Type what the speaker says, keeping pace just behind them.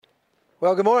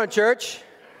Well, good morning, church.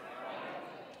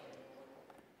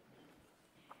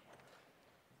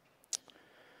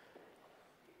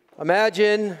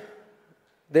 Imagine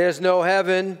there's no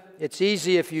heaven. It's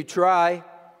easy if you try.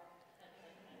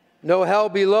 No hell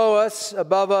below us,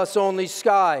 above us only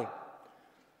sky.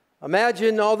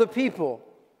 Imagine all the people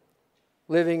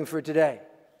living for today.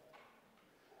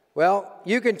 Well,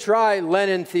 you can try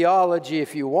Lenin theology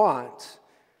if you want,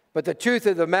 but the truth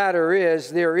of the matter is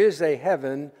there is a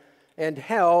heaven and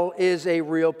hell is a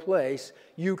real place.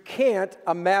 You can't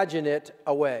imagine it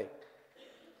away.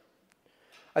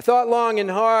 I thought long and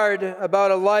hard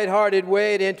about a lighthearted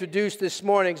way to introduce this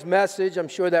morning's message. I'm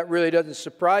sure that really doesn't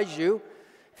surprise you.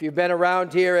 If you've been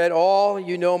around here at all,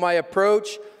 you know my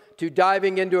approach to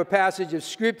diving into a passage of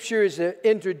Scripture is to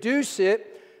introduce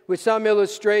it with some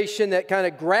illustration that kind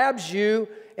of grabs you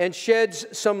and sheds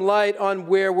some light on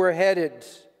where we're headed.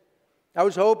 I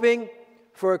was hoping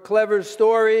for a clever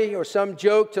story or some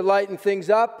joke to lighten things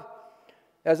up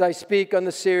as I speak on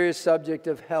the serious subject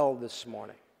of hell this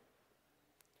morning.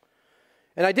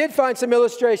 And I did find some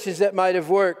illustrations that might have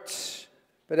worked,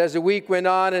 but as the week went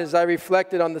on and as I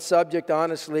reflected on the subject,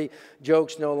 honestly,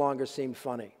 jokes no longer seemed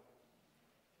funny.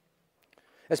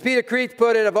 As Peter Kreeft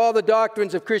put it, of all the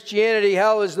doctrines of Christianity,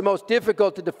 hell is the most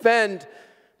difficult to defend,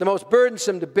 the most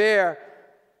burdensome to bear,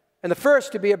 and the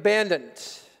first to be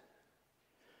abandoned.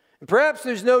 And perhaps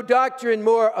there's no doctrine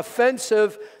more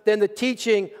offensive than the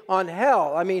teaching on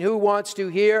hell. I mean, who wants to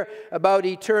hear about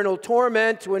eternal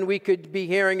torment when we could be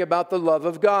hearing about the love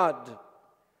of God?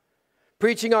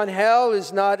 Preaching on hell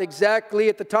is not exactly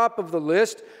at the top of the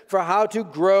list for how to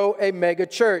grow a mega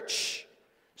church.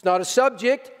 It's not a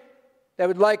subject that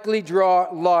would likely draw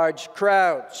large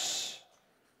crowds.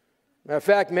 Matter of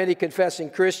fact, many confessing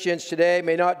Christians today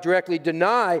may not directly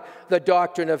deny the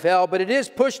doctrine of hell, but it is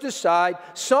pushed aside,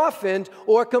 softened,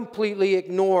 or completely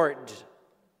ignored.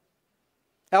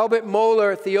 Albert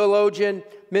Mohler, theologian,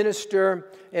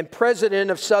 minister, and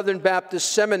president of Southern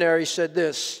Baptist Seminary, said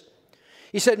this.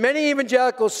 He said, many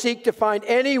evangelicals seek to find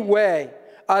any way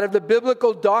out of the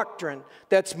biblical doctrine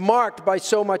that's marked by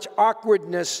so much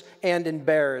awkwardness and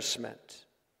embarrassment.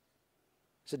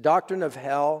 Is the doctrine of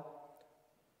hell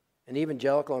an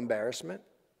evangelical embarrassment?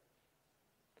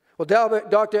 Well,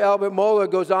 Dr. Albert Mohler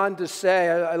goes on to say,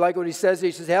 I like what he says.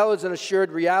 He says, hell is an assured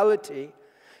reality,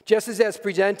 just as it's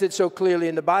presented so clearly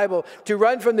in the Bible. To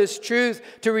run from this truth,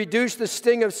 to reduce the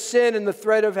sting of sin and the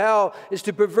threat of hell, is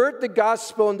to pervert the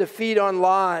gospel and to feed on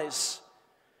lies.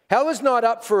 Hell is not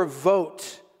up for a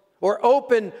vote or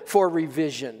open for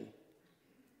revision.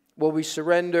 Will we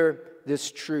surrender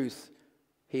this truth,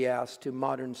 he asked, to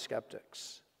modern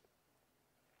skeptics?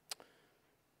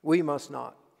 We must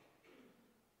not.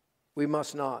 We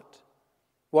must not.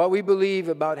 What we believe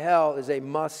about hell is a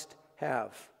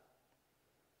must-have.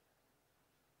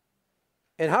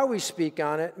 And how we speak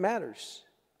on it matters.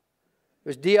 It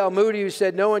was D.L. Moody who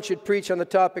said no one should preach on the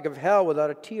topic of hell without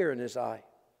a tear in his eye.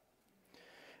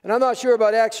 And I'm not sure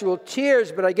about actual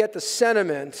tears, but I get the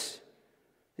sentiment.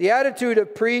 The attitude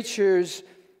of preachers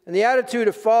and the attitude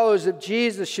of followers of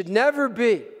Jesus should never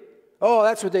be, oh,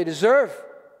 that's what they deserve.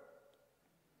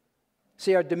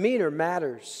 See, our demeanor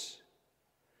matters.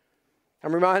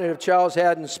 I'm reminded of Charles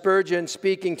Haddon Spurgeon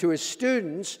speaking to his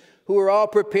students who were all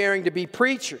preparing to be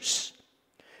preachers.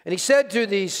 And he said to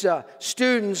these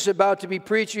students about to be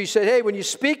preachers, he said, hey, when you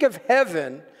speak of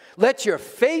heaven, let your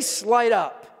face light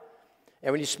up.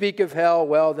 And when you speak of hell,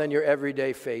 well, then your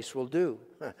everyday face will do.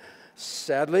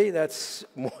 Sadly, that's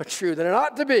more true than it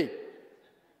ought to be.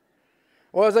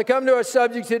 Well, as I come to our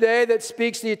subject today that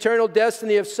speaks the eternal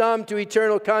destiny of some to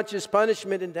eternal conscious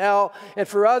punishment in hell, and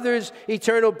for others,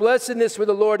 eternal blessedness with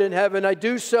the Lord in heaven, I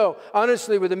do so,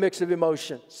 honestly, with a mix of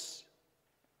emotions.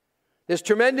 There's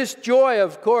tremendous joy,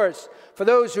 of course, for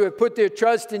those who have put their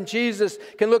trust in Jesus,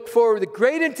 can look forward with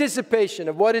great anticipation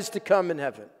of what is to come in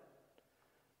heaven.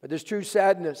 But there's true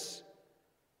sadness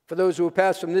for those who will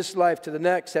pass from this life to the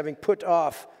next, having put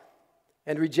off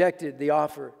and rejected the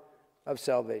offer of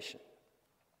salvation.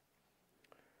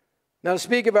 Now, to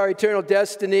speak of our eternal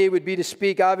destiny would be to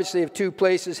speak, obviously, of two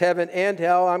places, heaven and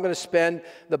hell. I'm going to spend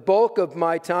the bulk of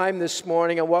my time this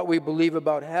morning on what we believe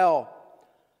about hell.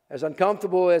 As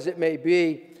uncomfortable as it may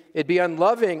be, it'd be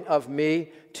unloving of me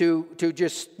to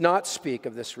just not speak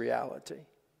of this reality.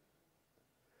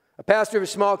 A pastor of a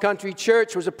small country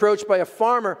church was approached by a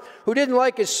farmer who didn't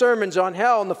like his sermons on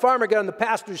hell, and the farmer got in the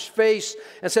pastor's face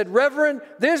and said, Reverend,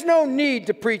 there's no need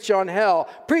to preach on hell.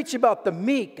 Preach about the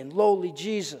meek and lowly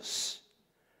Jesus.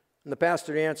 And the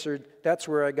pastor answered, that's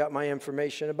where I got my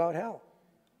information about hell.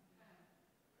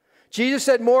 Jesus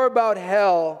said more about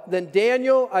hell than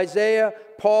Daniel, Isaiah,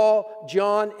 Paul,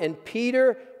 John, and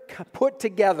Peter put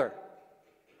together.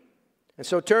 And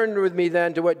so turn with me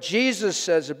then to what Jesus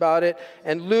says about it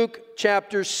in Luke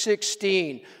chapter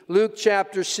 16. Luke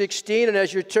chapter 16, and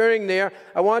as you're turning there,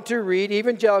 I want to read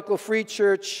Evangelical Free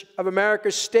Church of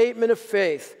America's statement of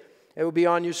faith. It will be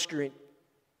on your screen.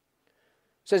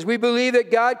 It says, we believe that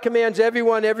God commands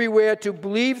everyone everywhere to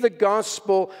believe the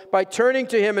gospel by turning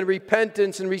to Him in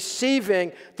repentance and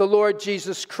receiving the Lord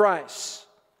Jesus Christ.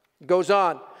 It goes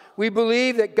on. We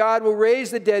believe that God will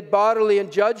raise the dead bodily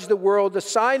and judge the world,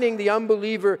 assigning the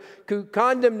unbeliever to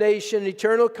condemnation,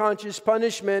 eternal conscious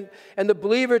punishment, and the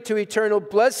believer to eternal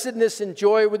blessedness and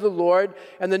joy with the Lord,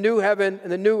 and the new heaven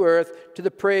and the new earth to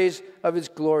the praise of His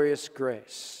glorious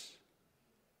grace.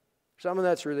 Some of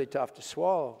that's really tough to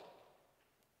swallow.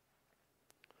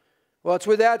 Well, it's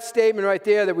with that statement right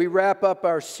there that we wrap up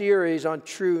our series on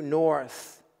True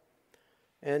North.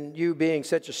 And you being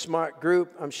such a smart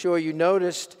group, I'm sure you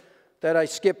noticed that I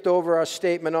skipped over our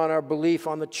statement on our belief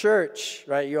on the church,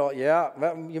 right? You all, yeah,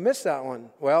 you missed that one.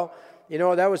 Well, you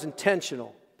know, that was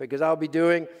intentional because I'll be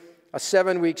doing a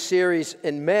 7-week series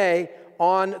in May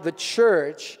on the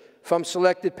church from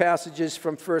selected passages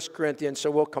from 1 Corinthians, so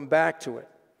we'll come back to it.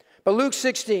 But Luke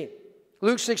 16,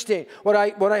 what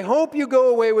I hope you go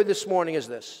away with this morning is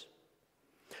this.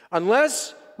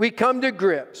 Unless we come to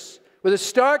grips with the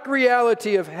stark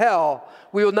reality of hell,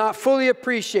 we will not fully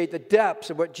appreciate the depths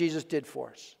of what Jesus did for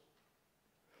us.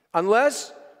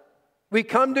 Unless we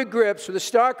come to grips with the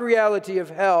stark reality of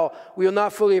hell, we will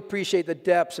not fully appreciate the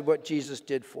depths of what Jesus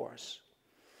did for us.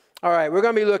 All right, we're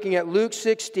going to be looking at Luke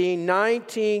 16,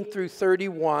 19 through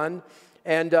 31,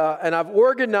 and I've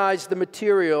organized the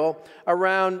material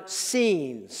around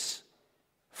scenes,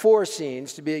 4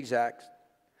 scenes to be exact.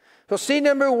 So scene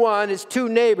number 1 is 2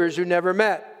 neighbors who never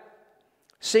met.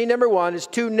 Scene number 1 is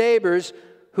 2 neighbors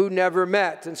who never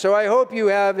met. And so I hope you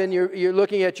have, and you're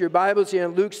looking at your Bibles here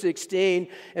in Luke 16.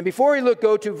 And before we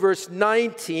go to verse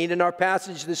 19 in our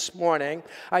passage this morning,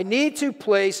 I need to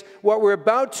place what we're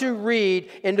about to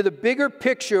read into the bigger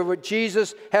picture of what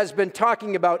Jesus has been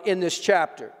talking about in this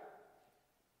chapter.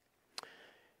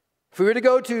 If we were to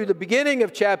go to the beginning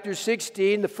of chapter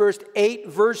 16, the first 8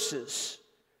 verses,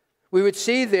 we would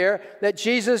see there that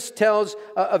Jesus tells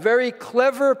a very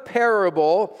clever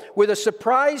parable with a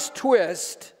surprise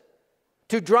twist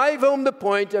to drive home the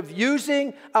point of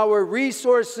using our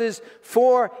resources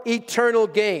for eternal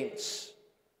gains.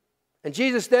 And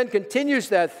Jesus then continues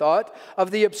that thought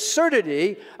of the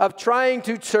absurdity of trying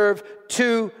to serve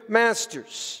 2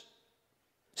 masters.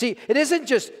 See, it isn't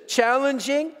just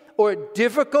challenging or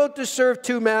difficult to serve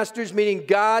 2 masters, meaning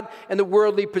God and the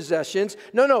worldly possessions.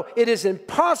 No, it is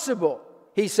impossible,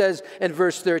 he says in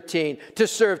verse 13, to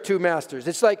serve 2 masters.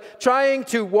 It's like trying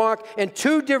to walk in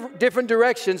 2 different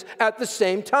directions at the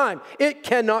same time. It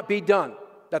cannot be done.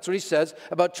 That's what he says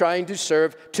about trying to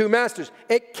serve 2 masters.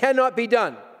 It cannot be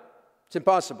done. It's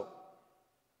impossible.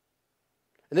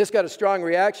 And this got a strong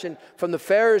reaction from the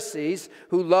Pharisees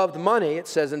who loved money, it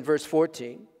says in verse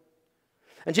 14.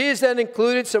 And Jesus then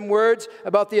included some words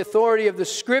about the authority of the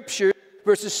Scripture,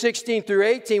 verses 16 through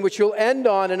 18, which we'll end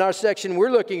on in our section we're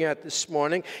looking at this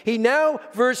morning. He now,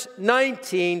 verse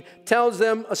 19, tells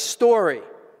them a story.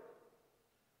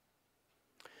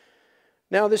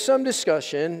 Now, there's some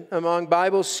discussion among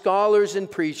Bible scholars and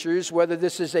preachers whether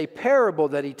this is a parable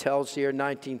that he tells here,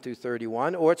 19 through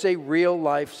 31, or it's a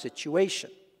real-life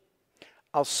situation.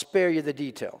 I'll spare you the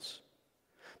details.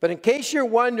 But in case you're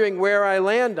wondering where I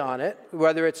land on it,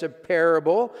 whether it's a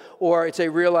parable or it's a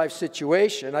real-life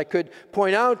situation, I could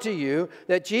point out to you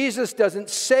that Jesus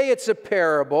doesn't say it's a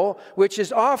parable, which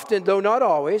is often, though not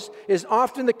always, is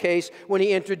often the case when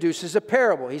he introduces a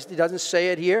parable. He doesn't say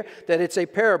it here that it's a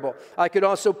parable. I could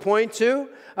also point to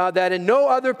that in no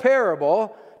other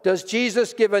parable does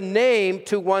Jesus give a name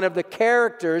to one of the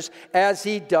characters as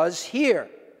he does here.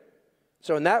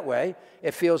 So in that way,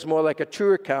 it feels more like a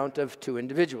true account of 2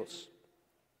 individuals.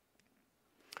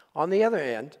 On the other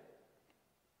hand,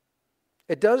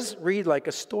 it does read like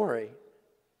a story.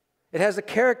 It has the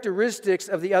characteristics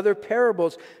of the other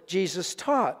parables Jesus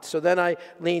taught. So then I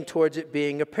lean towards it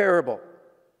being a parable.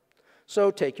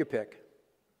 So take your pick.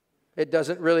 It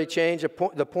doesn't really change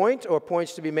the point or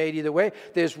points to be made either way.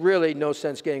 There's really no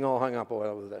sense getting all hung up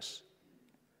over this.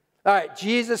 All right,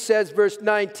 Jesus says, verse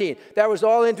 19. That was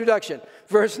all introduction.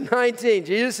 Verse 19,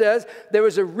 Jesus says, there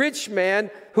was a rich man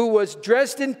who was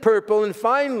dressed in purple and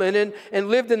fine linen and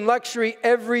lived in luxury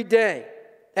every day.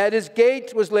 At his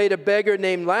gate was laid a beggar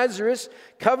named Lazarus,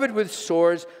 covered with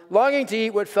sores, longing to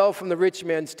eat what fell from the rich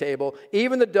man's table.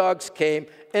 Even the dogs came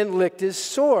and licked his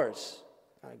sores.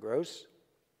 gross.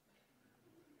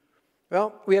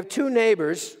 Well, we have two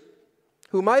neighbors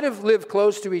who might have lived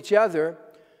close to each other,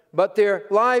 but their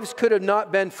lives could have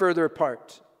not been further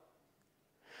apart.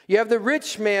 You have the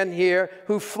rich man here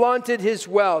who flaunted his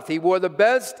wealth. He wore the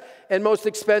best and most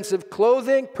expensive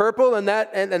clothing. Purple in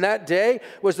that day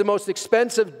was the most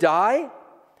expensive dye,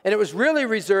 and it was really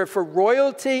reserved for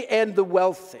royalty and the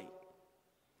wealthy.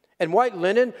 And white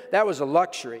linen, that was a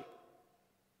luxury.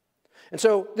 And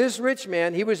so this rich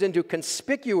man, he was into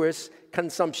conspicuous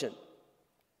consumption.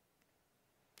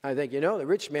 I think, the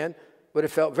rich man would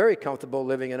have felt very comfortable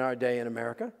living in our day in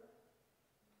America.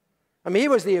 I mean, he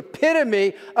was the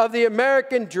epitome of the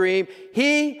American dream.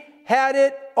 He had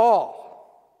it all.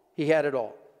 He had it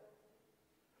all.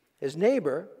 His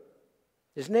neighbor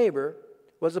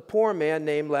was a poor man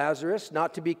named Lazarus,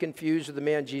 not to be confused with the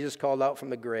man Jesus called out from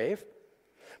the grave.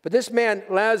 But this man,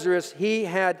 Lazarus, he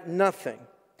had nothing.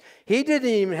 He didn't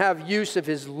even have use of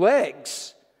his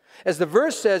legs. As the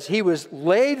verse says, he was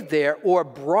laid there or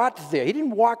brought there. He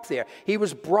didn't walk there. He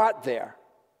was brought there.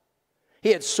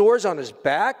 He had sores on his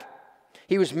back.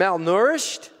 He was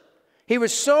malnourished. He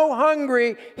was so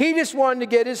hungry, he just wanted to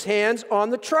get his hands on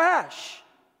the trash.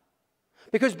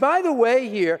 Because by the way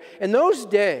here, in those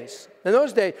days,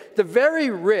 the very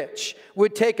rich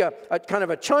would take a kind of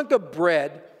a chunk of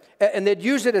bread and they'd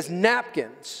use it as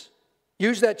napkins.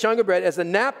 Use that chunk of bread as a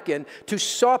napkin to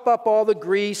sop up all the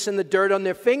grease and the dirt on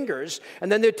their fingers.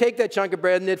 And then they'd take that chunk of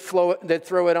bread and they'd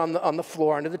throw it on the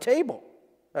floor under the table.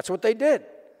 That's what they did.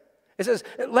 It says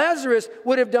Lazarus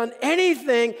would have done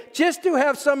anything just to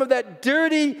have some of that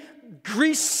dirty,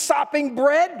 grease-sopping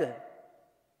bread.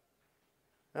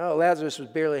 Oh, Lazarus was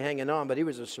barely hanging on, but he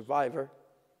was a survivor.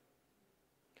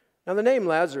 Now, the name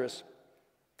Lazarus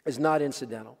is not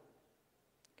incidental.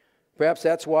 Perhaps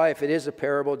that's why, if it is a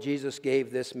parable, Jesus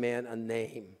gave this man a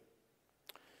name.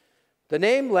 The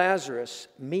name Lazarus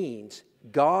means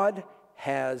God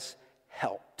has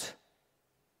helped.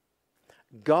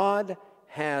 God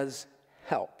has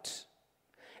helped.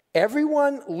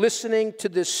 Everyone listening to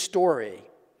this story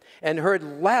and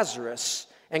heard Lazarus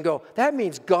and go, that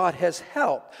means God has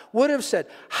helped, would have said,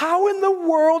 how in the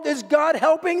world is God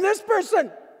helping this person?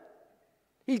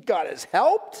 God has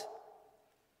helped?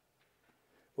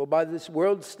 Well, by this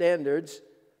world's standards,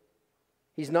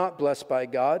 he's not blessed by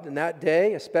God. In that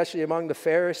day, especially among the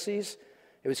Pharisees,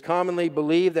 it was commonly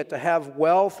believed that to have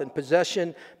wealth and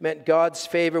possession meant God's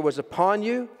favor was upon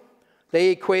you.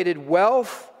 They equated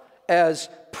wealth as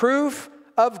proof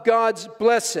of God's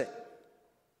blessing.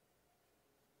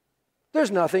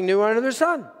 There's nothing new under the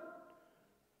sun.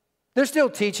 There's still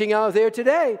teaching out there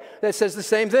today that says the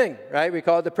same thing, right? We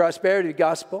call it the prosperity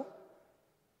gospel.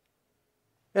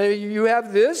 And if you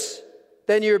have this,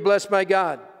 then you're blessed by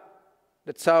God.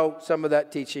 That's how some of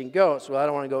that teaching goes. Well, I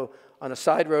don't want to go on a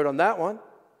side road on that one.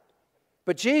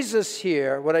 But Jesus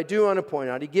here, what I do want to point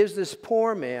out, he gives this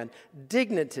poor man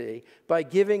dignity by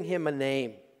giving him a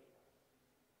name.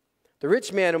 The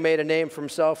rich man who made a name for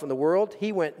himself in the world,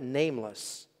 he went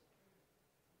nameless.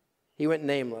 He went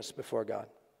nameless before God.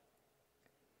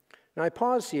 Now I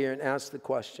pause here and ask the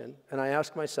question, and I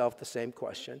ask myself the same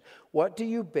question. What do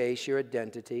you base your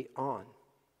identity on?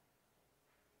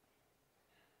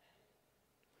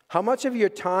 How much of your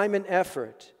time and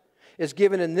effort is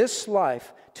given in this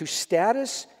life to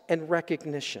status and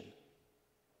recognition?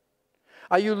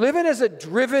 Are you living as a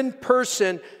driven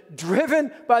person,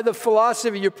 driven by the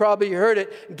philosophy, you probably heard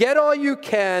it, get all you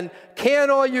can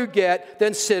all you get,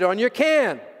 then sit on your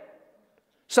can?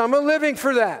 Some are living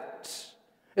for that.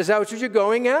 Is that what you're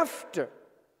going after?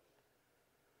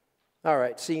 All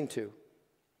right, scene 2.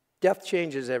 Death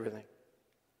changes everything.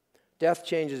 Death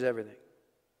changes everything.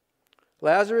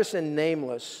 Lazarus and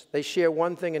Nameless, they share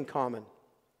one thing in common.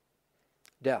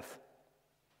 Death.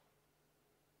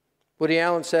 Woody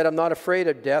Allen said, I'm not afraid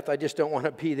of death, I just don't want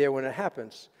to be there when it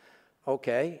happens.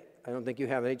 Okay, I don't think you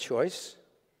have any choice.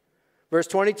 Verse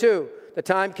 22, the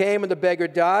time came when the beggar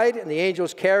died, and the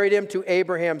angels carried him to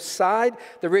Abraham's side.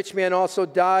 The rich man also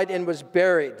died and was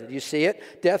buried. Did you see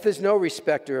it? Death is no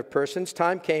respecter of persons.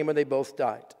 Time came when they both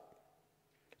died.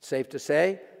 Safe to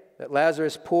say that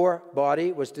Lazarus' poor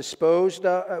body was disposed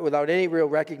without any real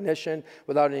recognition,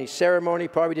 without any ceremony,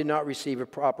 probably did not receive a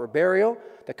proper burial.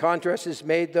 The contrast is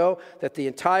made, though, that the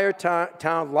entire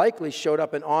town likely showed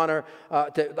up in honor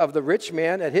of the rich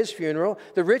man at his funeral.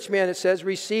 The rich man, it says,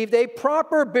 received a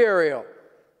proper burial.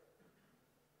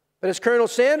 But as Colonel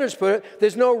Sanders put it,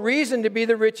 there's no reason to be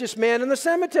the richest man in the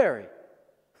cemetery.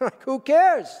 Who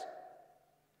cares?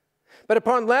 But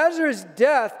upon Lazarus'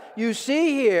 death, you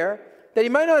see here that he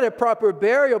might not have proper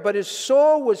burial, but his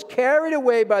soul was carried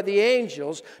away by the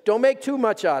angels. Don't make too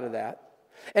much out of that.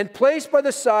 and placed by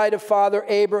the side of Father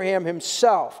Abraham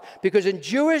himself, because in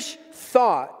Jewish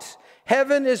thought,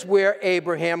 heaven is where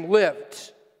Abraham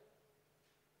lived.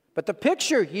 But the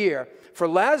picture here for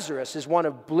Lazarus is one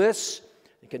of bliss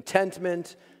and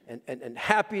contentment and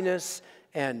happiness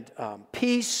and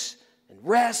peace and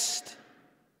rest.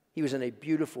 He was in a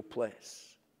beautiful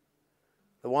place.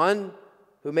 The one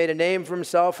who made a name for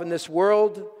himself in this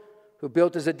world, who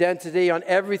built his identity on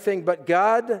everything but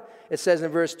God. It says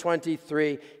in verse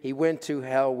 23, he went to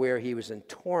hell where he was in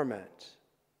torment.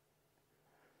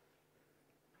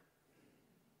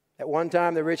 At one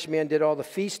time, the rich man did all the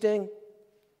feasting.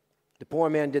 The poor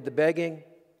man did the begging.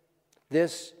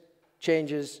 This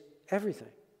changes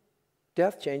everything.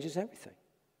 Death changes everything.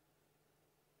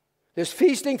 There's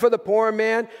feasting for the poor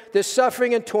man. There's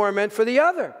suffering and torment for the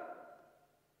other.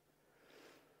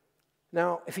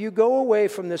 Now, if you go away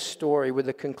from this story with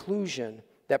the conclusion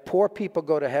that poor people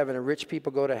go to heaven and rich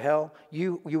people go to hell,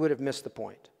 you would have missed the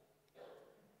point.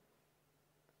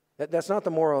 That's not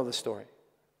the moral of the story.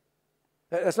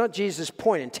 That's not Jesus'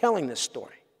 point in telling this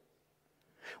story.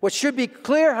 What should be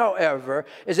clear, however,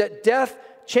 is that death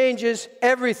changes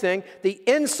everything. The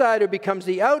insider becomes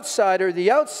the outsider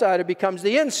becomes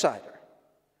the insider.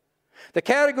 The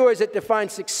categories that define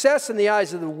success in the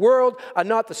eyes of the world are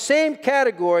not the same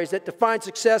categories that define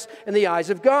success in the eyes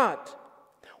of God.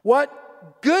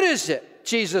 What good is it,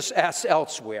 Jesus asks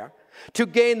elsewhere, to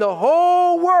gain the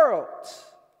whole world,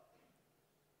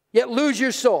 yet lose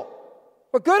your soul?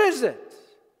 What good is it?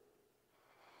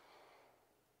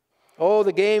 Oh,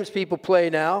 the games people play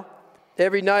now,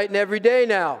 every night and every day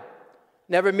now,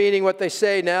 never meaning what they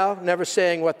say now, never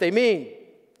saying what they mean,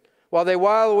 while they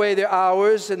while away their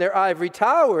hours in their ivory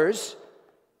towers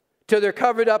till they're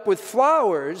covered up with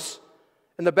flowers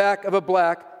in the back of a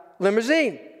black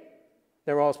limousine.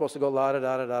 They're all supposed to go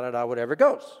la-da-da-da-da-da, whatever it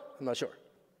goes. I'm not sure.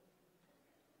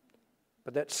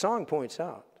 But that song points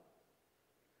out,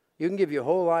 you can give your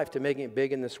whole life to making it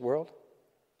big in this world,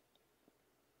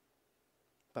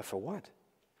 but for what?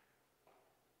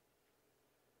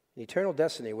 An eternal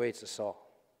destiny awaits us all.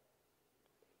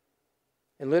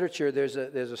 In literature, there's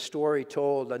a story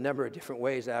told a number of different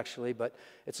ways, actually, but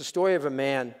it's a story of a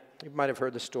man. You might have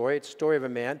heard the story. It's a story of a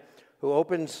man who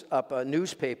opens up a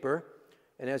newspaper,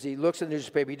 and as he looks at the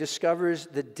newspaper, he discovers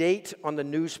the date on the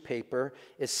newspaper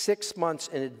is 6 months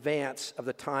in advance of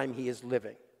the time he is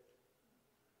living.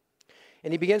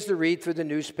 And he begins to read through the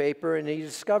newspaper, and he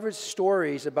discovers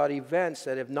stories about events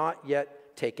that have not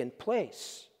yet taken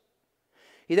place.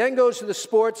 He then goes to the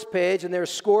sports page, and there are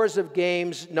scores of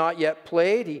games not yet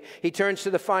played. He turns to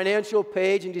the financial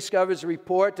page and discovers a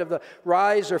report of the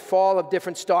rise or fall of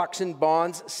different stocks and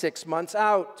bonds 6 months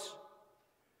out.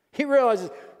 He realizes,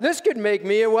 this could make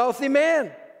me a wealthy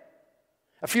man.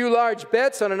 A few large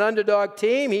bets on an underdog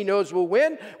team he knows will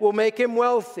win will make him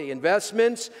wealthy.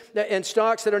 Investments in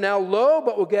stocks that are now low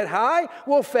but will get high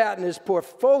will fatten his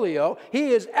portfolio.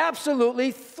 He is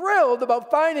absolutely thrilled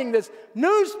about finding this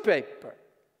newspaper.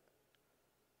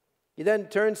 He then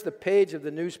turns the page of the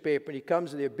newspaper and he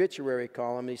comes to the obituary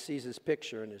column and he sees his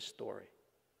picture and his story.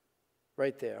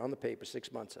 Right there on the paper,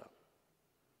 6 months out.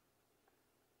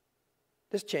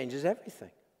 This changes everything.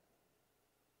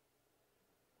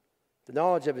 The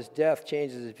knowledge of his death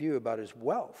changes his view about his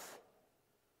wealth.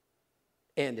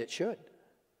 And it should.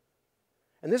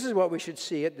 And this is what we should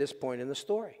see at this point in the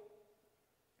story.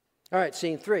 All right,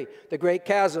 scene 3, the great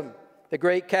chasm. The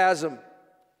great chasm.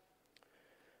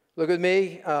 Look with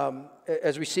me.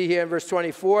 As we see here in verse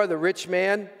 24, the rich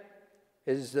man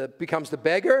becomes the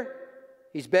beggar.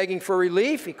 He's begging for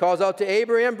relief. He calls out to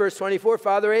Abraham, verse 24,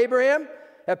 Father Abraham,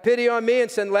 have pity on me and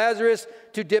send Lazarus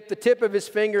to dip the tip of his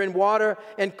finger in water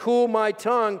and cool my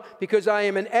tongue, because I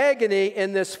am in agony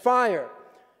in this fire.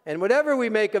 And whatever we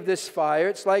make of this fire,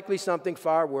 it's likely something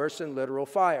far worse than literal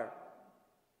fire.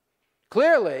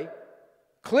 Clearly,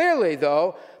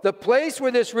 though, the place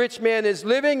where this rich man is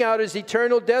living out his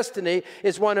eternal destiny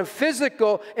is one of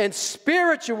physical and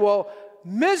spiritual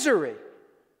misery.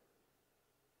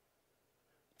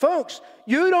 Folks,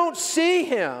 you don't see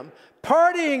him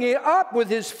partying it up with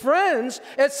his friends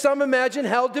as some imagine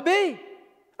hell to be.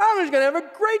 Oh, he's going to have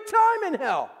a great time in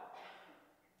hell.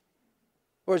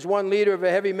 Or as one leader of a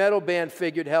heavy metal band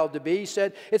figured hell to be, he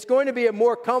said, it's going to be a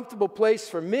more comfortable place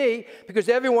for me because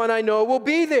everyone I know will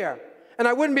be there. And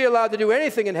I wouldn't be allowed to do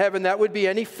anything in heaven that would be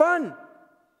any fun.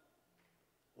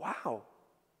 Wow.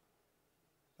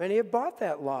 Many have bought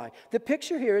that lie. The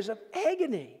picture here is of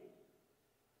agony.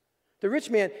 The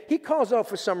rich man, he calls out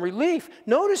for some relief.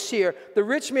 Notice here, the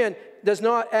rich man does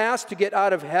not ask to get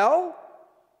out of hell,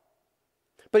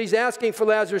 but he's asking for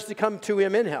Lazarus to come to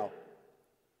him in hell.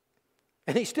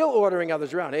 And he's still ordering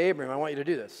others around. Hey, Abraham, I want you to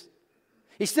do this.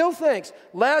 He still thinks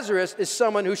Lazarus is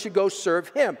someone who should go serve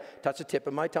him. Touch the tip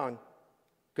of my tongue,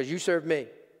 because you served me.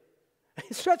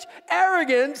 Such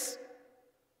arrogance,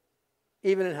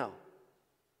 even in hell.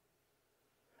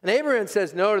 And Abraham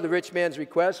says no to the rich man's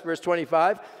request, verse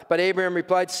 25. But Abraham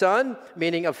replied, son,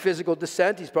 meaning of physical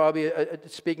descent. He's probably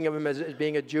speaking of him as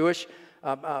being a Jewish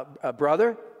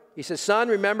brother. He says, son,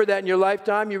 remember that in your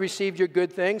lifetime you received your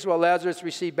good things while Lazarus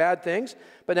received bad things.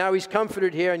 But now he's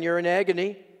comforted here and you're in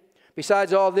agony.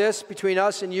 Besides all this, between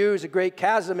us and you is a great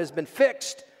chasm has been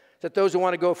fixed, that those who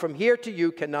want to go from here to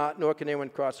you cannot, nor can anyone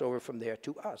cross over from there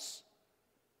to us.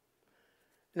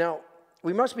 Now,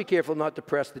 we must be careful not to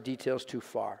press the details too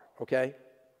far, okay?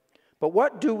 But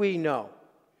what do we know?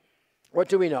 What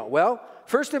do we know? Well,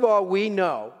 first of all, we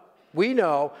know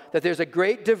that there's a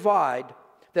great divide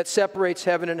that separates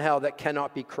heaven and hell that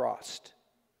cannot be crossed.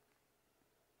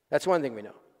 That's one thing we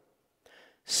know.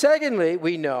 Secondly,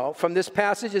 we know from this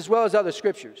passage as well as other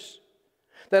scriptures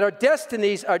that our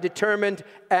destinies are determined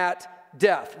at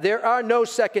death. There are no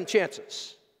second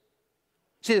chances.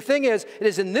 See, the thing is, it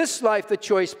is in this life the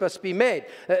choice must be made.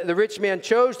 The rich man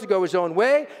chose to go his own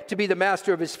way, to be the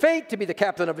master of his fate, to be the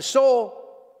captain of his soul.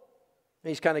 And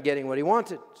he's kind of getting what he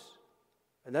wanted,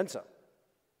 and then some.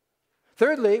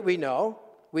 Thirdly, we know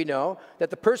that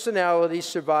the personalities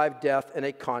survive death in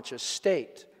a conscious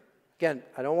state. Again,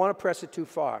 I don't want to press it too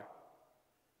far.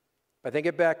 I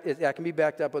think that can be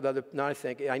backed up with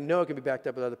I know it can be backed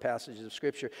up with other passages of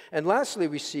Scripture. And lastly,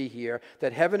 we see here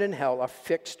that heaven and hell are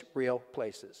fixed, real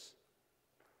places.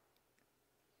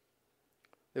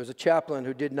 There was a chaplain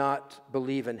who did not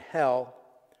believe in hell,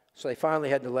 so they finally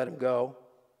had to let him go.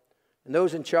 And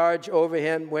those in charge over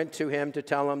him went to him to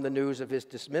tell him the news of his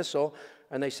dismissal.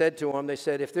 And they said to him,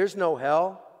 if there's no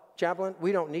hell, chaplain,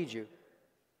 we don't need you.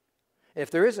 And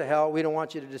if there is a hell, we don't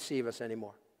want you to deceive us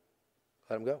anymore.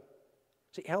 Let him go.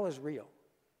 See, hell is real.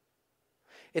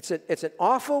 It's an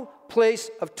awful place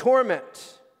of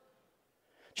torment.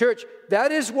 Church,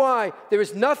 that is why there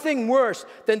is nothing worse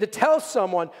than to tell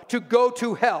someone to go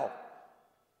to hell.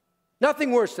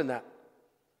 Nothing worse than that.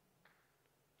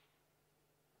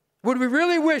 Would we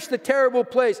really wish the terrible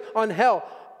place on hell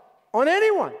on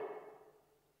anyone?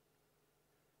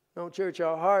 No, church,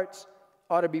 our hearts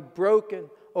ought to be broken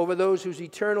over those whose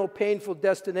eternal, painful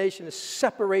destination is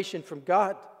separation from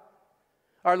God.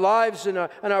 Our lives and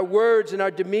our words and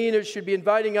our demeanors should be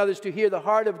inviting others to hear the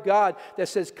heart of God that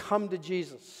says, come to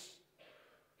Jesus.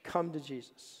 Come to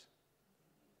Jesus.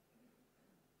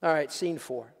 All right, scene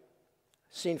 4.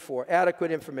 Scene 4, adequate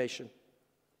information.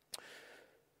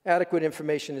 Adequate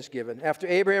information is given. After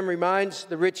Abraham reminds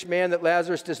the rich man that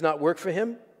Lazarus does not work for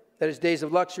him, that his days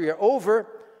of luxury are over,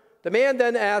 the man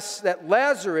then asks that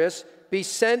Lazarus be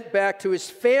sent back to his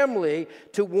family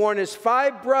to warn his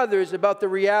 5 brothers about the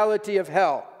reality of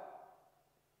hell.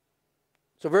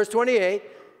 So verse 28,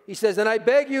 he says, and I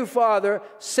beg you, Father,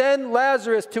 send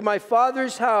Lazarus to my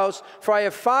father's house, for I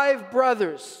have 5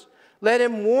 brothers. Let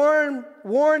him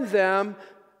warn them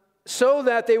so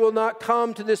that they will not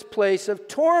come to this place of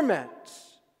torment.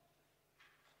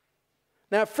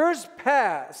 Now, at first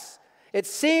pass, it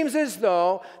seems as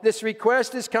though this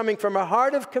request is coming from a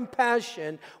heart of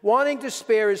compassion, wanting to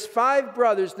spare his 5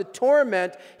 brothers the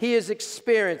torment he is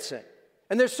experiencing.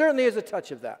 And there certainly is a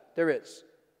touch of that. There is.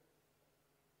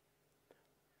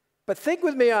 But think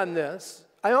with me on this.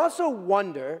 I also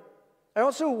wonder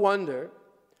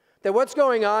that what's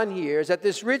going on here is that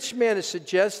this rich man is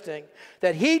suggesting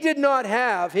that he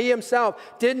himself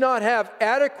did not have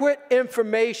adequate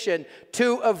information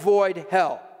to avoid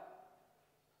hell.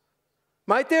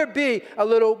 Might there be a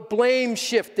little blame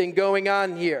shifting going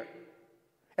on here?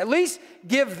 At least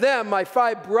give them, my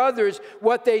 5 brothers,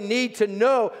 what they need to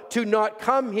know to not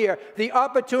come here. The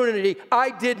opportunity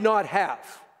I did not have.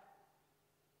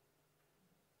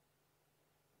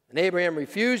 And Abraham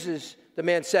refuses the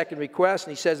man's second request,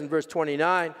 and he says in verse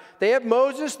 29, they have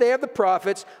Moses, they have the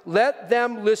prophets, let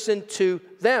them listen to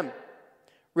them.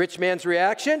 Rich man's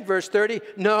reaction, verse 30,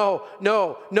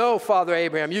 no, Father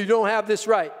Abraham, you don't have this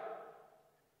right.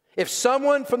 If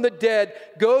someone from the dead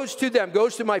goes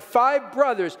to my 5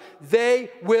 brothers, they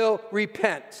will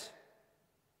repent.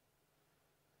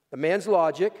 The man's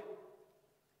logic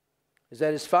is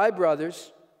that his 5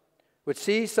 brothers would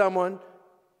see someone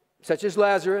such as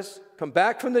Lazarus come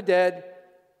back from the dead,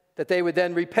 that they would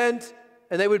then repent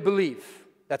and they would believe.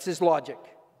 That's his logic.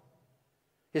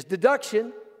 His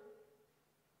deduction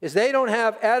is they don't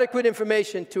have adequate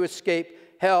information to escape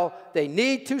hell. They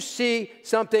need to see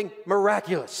something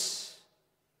miraculous.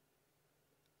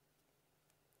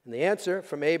 And the answer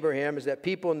from Abraham is that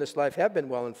people in this life have been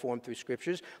well informed through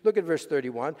Scriptures. Look at verse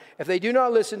 31. If they do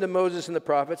not listen to Moses and the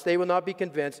prophets, they will not be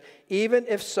convinced, even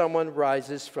if someone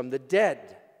rises from the dead.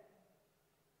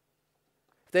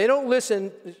 If they don't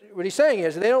listen, what he's saying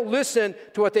is, if they don't listen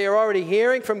to what they are already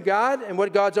hearing from God and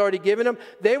what God's already given them,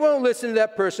 they won't listen to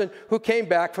that person who came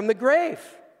back from the grave.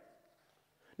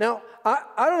 Now, I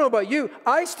don't know about you,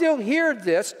 I still hear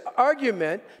this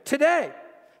argument today.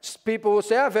 People will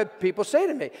say, I've had people say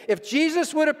to me, if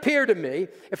Jesus would appear to me,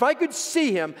 if I could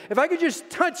see him, if I could just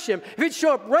touch him, if he'd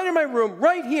show up right in my room,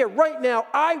 right here, right now,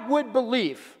 I would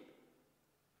believe.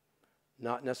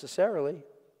 Not necessarily.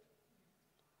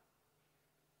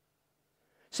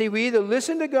 See, we either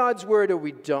listen to God's word or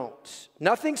we don't.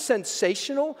 Nothing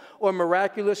sensational or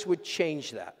miraculous would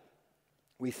change that.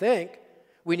 We think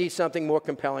we need something more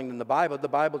compelling than the Bible. The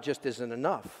Bible just isn't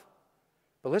enough.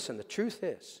 But listen, the truth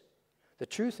is,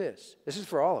 this is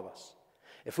for all of us.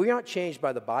 If we aren't changed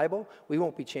by the Bible, we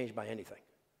won't be changed by anything.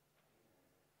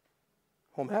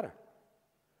 Won't matter.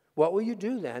 What will you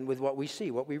do then with what we see,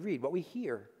 what we read, what we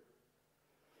hear?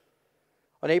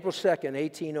 On April 2nd,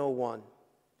 1801,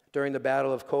 during the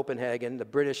Battle of Copenhagen, the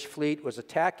British fleet was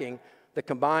attacking the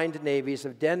combined navies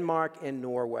of Denmark and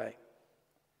Norway.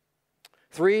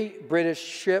 3 British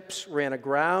ships ran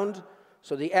aground.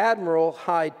 So the Admiral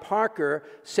Hyde Parker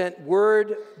sent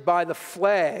word by the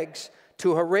flags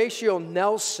to Horatio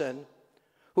Nelson,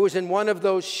 who was in one of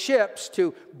those ships,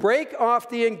 to break off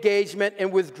the engagement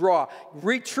and withdraw.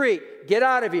 Retreat. Get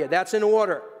out of here. That's an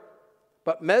order.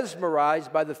 But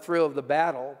mesmerized by the thrill of the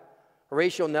battle,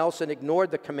 Horatio Nelson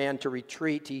ignored the command to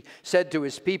retreat. He said to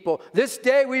his people, "This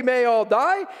day we may all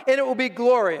die, and it will be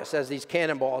glorious," as these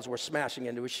cannonballs were smashing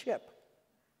into his ship.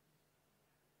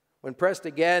 When pressed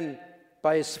again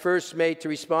by his first mate to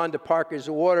respond to Parker's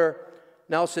order,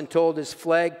 Nelson told his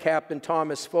flag captain,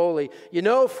 Thomas Foley, "You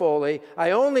know, Foley,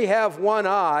 I only have one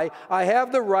eye. I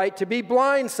have the right to be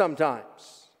blind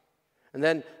sometimes." And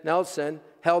then Nelson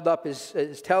held up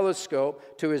his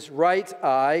telescope to his right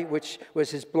eye, which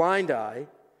was his blind eye,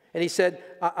 and he said,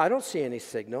 I don't see any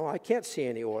signal. I can't see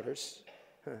any orders."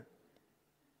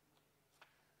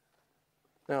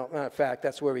 Now, matter of fact,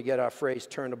 that's where we get our phrase,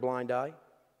 turn a blind eye,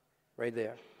 right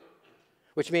there.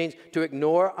 Which means to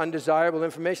ignore undesirable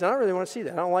information. I don't really want to see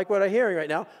that. I don't like what I'm hearing right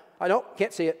now.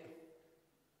 Can't see it.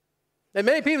 And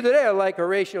many people today are like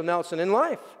Horatio Nelson in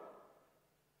life.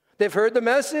 They've heard the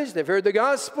message, they've heard the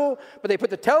gospel, but they put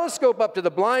the telescope up to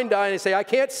the blind eye and they say, I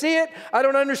can't see it, I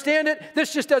don't understand it,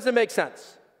 this just doesn't make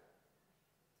sense.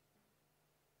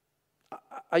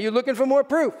 Are you looking for more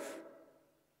proof?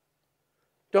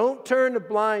 Don't turn a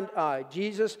blind eye.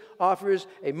 Jesus offers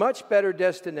a much better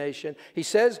destination. He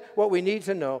says what we need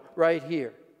to know right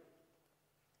here.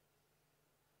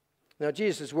 Now,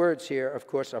 Jesus' words here, of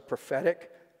course, are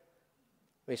prophetic.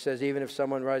 He says, even if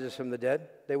someone rises from the dead,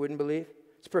 they wouldn't believe.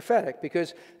 It's prophetic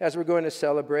because, as we're going to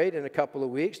celebrate in a couple of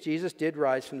weeks, Jesus did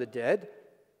rise from the dead,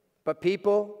 but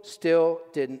people still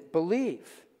didn't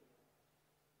believe.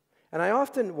 And I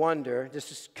often wonder,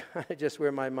 this is kind of just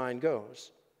where my mind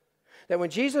goes, that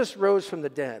when Jesus rose from the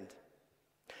dead,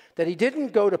 that he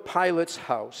didn't go to Pilate's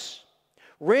house,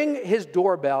 ring his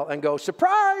doorbell, and go,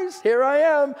 surprise, here I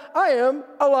am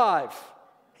alive.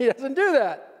 He doesn't do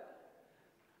that.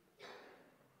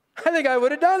 I think I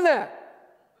would have done that.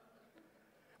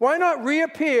 Why not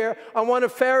reappear on one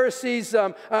of Pharisees'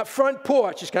 front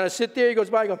porch? Just kind of sit there, he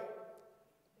goes by and go,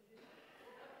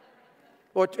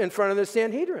 or in front of the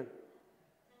Sanhedrin.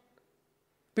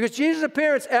 Because Jesus'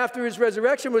 appearance after his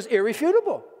resurrection was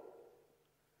irrefutable.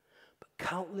 But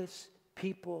countless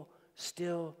people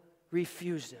still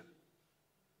refused him.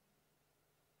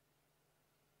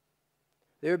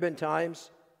 There have been times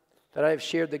that I have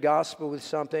shared the gospel with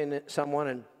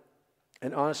someone,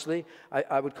 and honestly,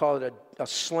 I would call it a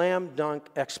slam dunk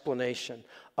explanation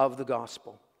of the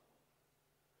gospel.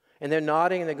 And they're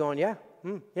nodding and they're going, yeah,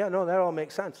 no, that all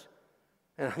makes sense.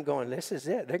 And I'm going, this is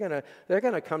it. They're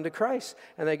gonna come to Christ.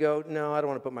 And they go, no, I don't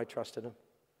want to put my trust in him.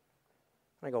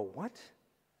 And I go, what?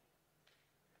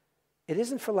 It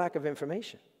isn't for lack of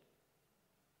information.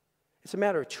 It's a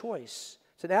matter of choice.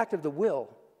 It's an act of the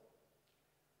will.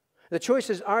 The choice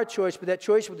is our choice, but that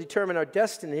choice will determine our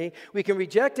destiny. We can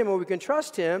reject him or we can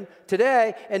trust him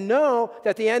today and know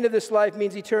that the end of this life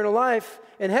means eternal life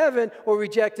in heaven, or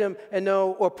reject him and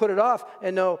know, or put it off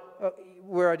and know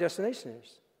where our destination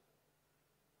is.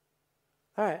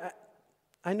 All right,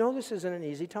 I know this isn't an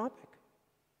easy topic.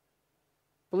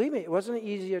 Believe me, it wasn't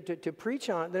easier to preach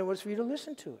on than it was for you to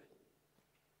listen to it.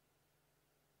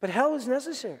 But hell is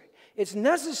necessary. It's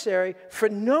necessary for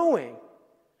knowing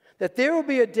that there will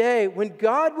be a day when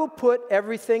God will put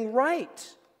everything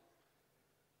right.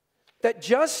 that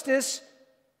justice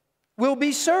will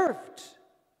be served.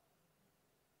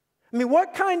 I mean,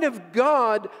 what kind of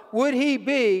God would he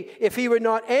be if he were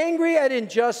not angry at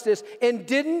injustice and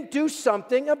didn't do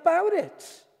something about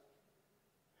it?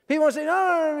 People say,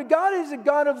 no, God is a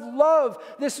God of love.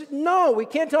 No, we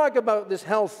can't talk about this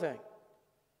hell thing.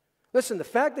 Listen, the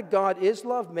fact that God is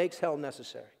love makes hell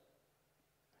necessary.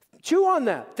 Chew on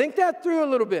that. Think that through a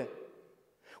little bit.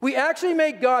 We actually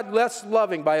make God less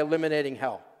loving by eliminating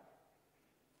hell.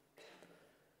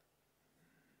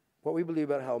 What we believe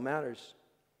about hell matters.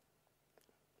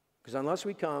 Because unless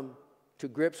we come to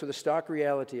grips with the stark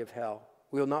reality of hell,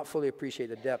 we will not fully appreciate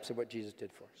the depths of what Jesus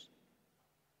did for us.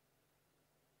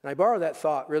 And I borrow that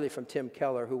thought really from Tim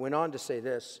Keller, who went on to say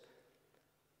this.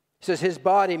 He says his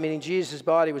body, meaning Jesus'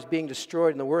 body, was being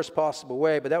destroyed in the worst possible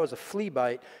way, but that was a flea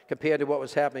bite compared to what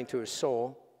was happening to his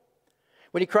soul.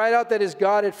 When he cried out that his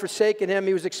God had forsaken him,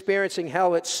 he was experiencing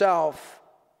hell itself.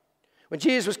 When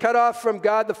Jesus was cut off from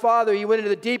God the Father, he went into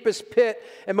the deepest pit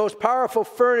and most powerful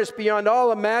furnace beyond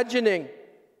all imagining.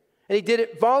 And he did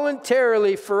it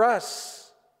voluntarily for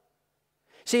us.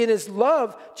 See, in his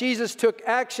love, Jesus took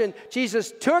action.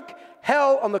 Jesus took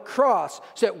hell on the cross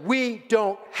so that we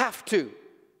don't have to.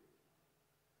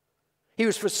 He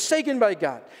was forsaken by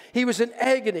God. He was in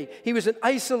agony. He was in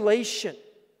isolation.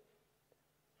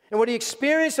 And what he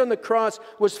experienced on the cross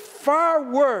was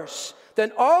far worse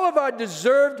than all of our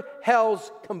deserved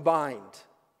hells combined.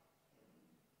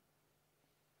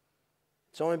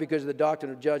 It's only because of the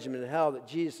doctrine of judgment and hell that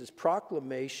Jesus'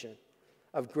 proclamation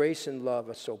of grace and love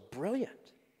are so brilliant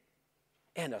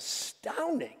and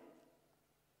astounding.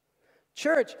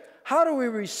 Church, how do we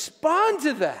respond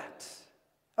to that,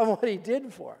 of what he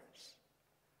did for us?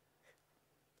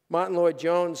 Martin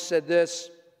Lloyd-Jones said this: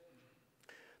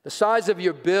 the size of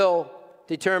your bill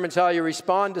determines how you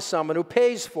respond to someone who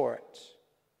pays for it.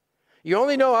 You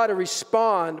only know how to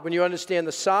respond when you understand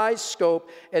the size, scope,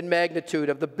 and magnitude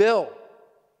of the bill.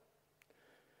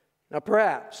 Now,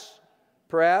 perhaps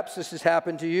this has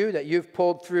happened to you, that you've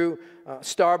pulled through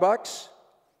Starbucks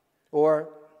or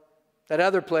that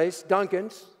other place,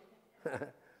 Dunkin's.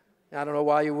 I don't know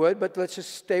why you would, but let's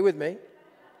just stay with me.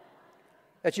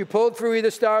 That you pulled through either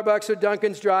Starbucks or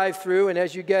Dunkin's drive-thru, and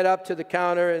as you get up to the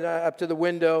counter and up to the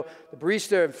window, the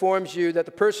barista informs you that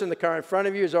the person in the car in front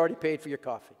of you has already paid for your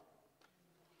coffee.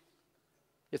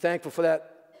 You're thankful for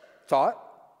that thought,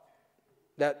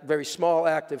 that very small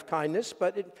act of kindness,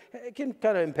 but it can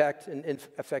kind of impact and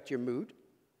affect your mood.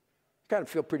 You kind of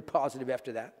feel pretty positive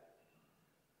after that.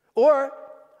 Or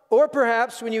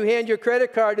perhaps when you hand your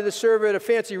credit card to the server at a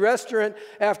fancy restaurant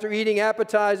after eating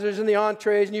appetizers and the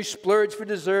entrees and you splurge for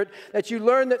dessert, that you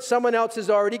learn that someone else has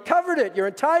already covered it. Your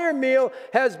entire meal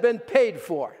has been paid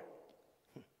for.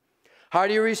 How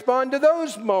do you respond to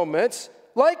those moments?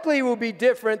 Likely will be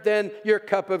different than your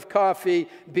cup of coffee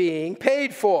being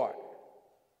paid for.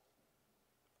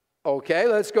 Okay,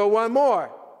 let's go one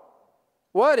more.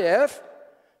 What if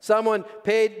someone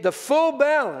paid the full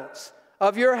balance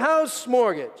of your house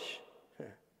mortgage?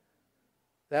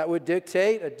 That would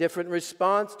dictate a different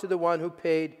response to the one who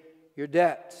paid your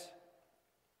debt.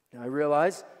 Now, I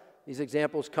realize these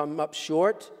examples come up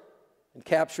short in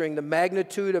capturing the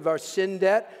magnitude of our sin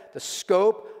debt, the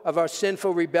scope of our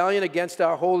sinful rebellion against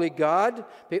our holy God.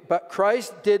 But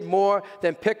Christ did more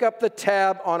than pick up the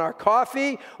tab on our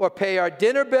coffee or pay our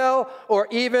dinner bill or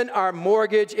even our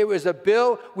mortgage. It was a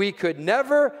bill we could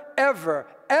never, ever,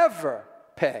 ever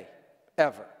pay.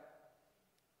 Ever.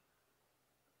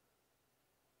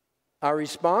 Our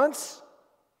response,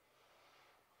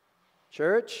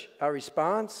 church, our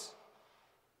response,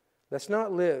 let's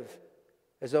not live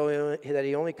as though that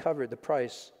he only covered the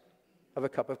price of a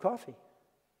cup of coffee.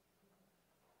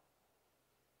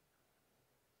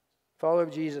 Follower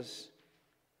of Jesus,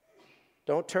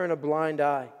 don't turn a blind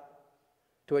eye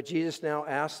to what Jesus now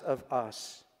asks of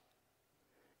us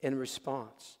in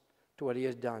response to what he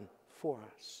has done for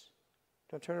us.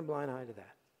 Don't turn a blind eye to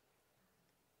that.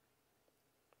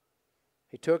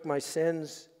 He took my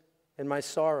sins and my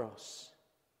sorrows.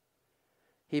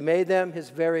 He made them his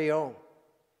very own.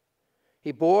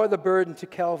 He bore the burden to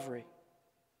Calvary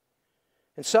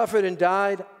and suffered and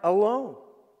died alone.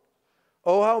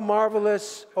 Oh, how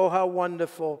marvelous, oh, how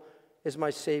wonderful is my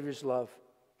Savior's love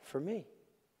for me.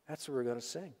 That's what we're going to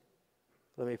sing.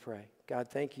 Let me pray. God,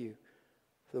 thank you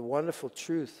for the wonderful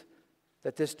truth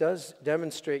that this does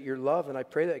demonstrate your love, and I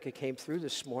pray that it came through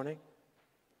this morning.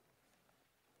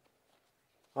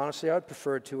 Honestly, I'd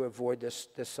prefer to avoid this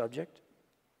subject.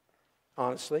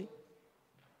 Honestly.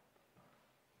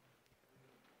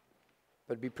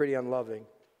 But it'd be pretty unloving.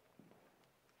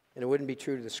 And it wouldn't be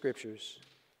true to the Scriptures.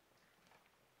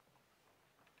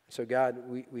 So God,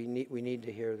 we need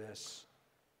to hear this.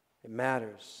 It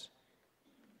matters.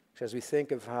 Because as we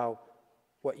think of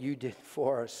what you did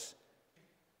for us,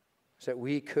 so that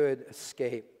we could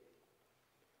escape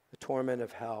the torment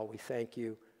of hell, we thank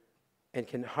you and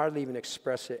can hardly even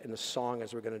express it in the song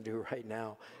as we're going to do right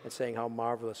now and saying how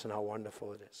marvelous and how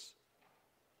wonderful it is.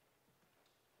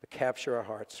 But capture our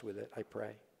hearts with it, I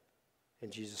pray.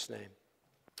 In Jesus' name,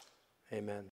 amen.